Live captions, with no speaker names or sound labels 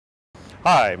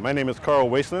Hi, my name is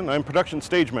Coral Waisanen. I'm production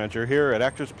stage manager here at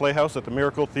Actors Playhouse at the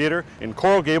Miracle Theater in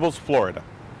Coral Gables, Florida.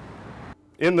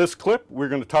 In this clip, we're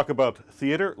going to talk about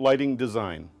theater lighting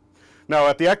design. Now,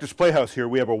 at the Actors Playhouse here,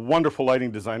 we have a wonderful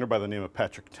lighting designer by the name of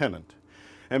Patrick Tennant.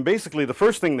 And basically, the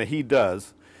first thing that he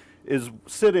does is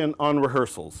sit in on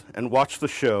rehearsals and watch the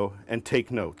show and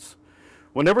take notes.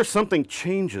 Whenever something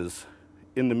changes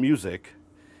in the music,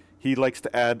 he likes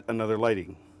to add another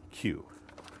lighting cue.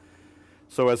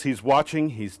 So as he's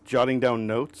watching, he's jotting down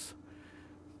notes,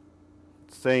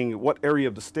 saying what area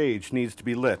of the stage needs to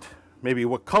be lit, maybe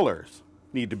what colors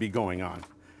need to be going on.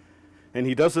 And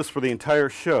he does this for the entire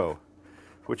show,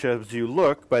 which as you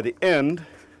look, by the end,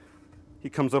 he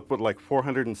comes up with like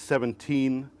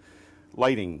 417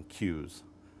 lighting cues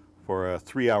for a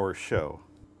 3-hour show.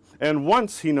 And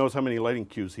once he knows how many lighting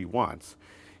cues he wants,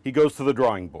 he goes to the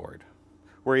drawing board,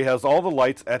 where he has all the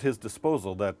lights at his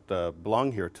disposal that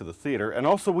belong here to the theater, and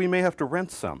also we may have to rent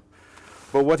some.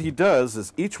 But what he does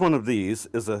is each one of these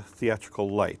is a theatrical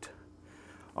light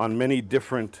on many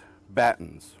different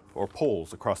battens or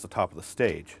poles across the top of the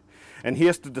stage. And he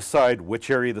has to decide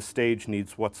which area of the stage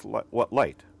needs what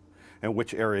light, and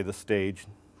which area of the stage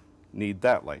need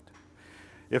that light.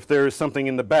 If there is something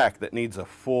in the back that needs a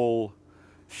full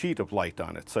sheet of light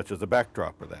on it, such as a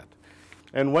backdrop or that.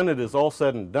 And when it is all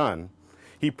said and done,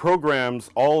 he programs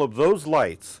all of those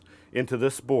lights into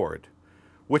this board,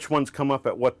 which ones come up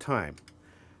at what time,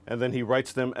 and then he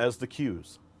writes them as the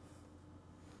cues.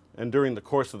 And during the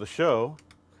course of the show,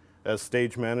 as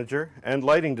stage manager and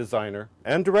lighting designer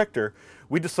and director,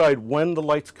 we decide when the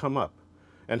lights come up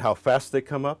and how fast they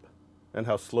come up and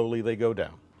how slowly they go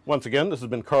down. Once again, this has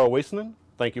been Coral Waisanen.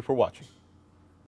 Thank you for watching.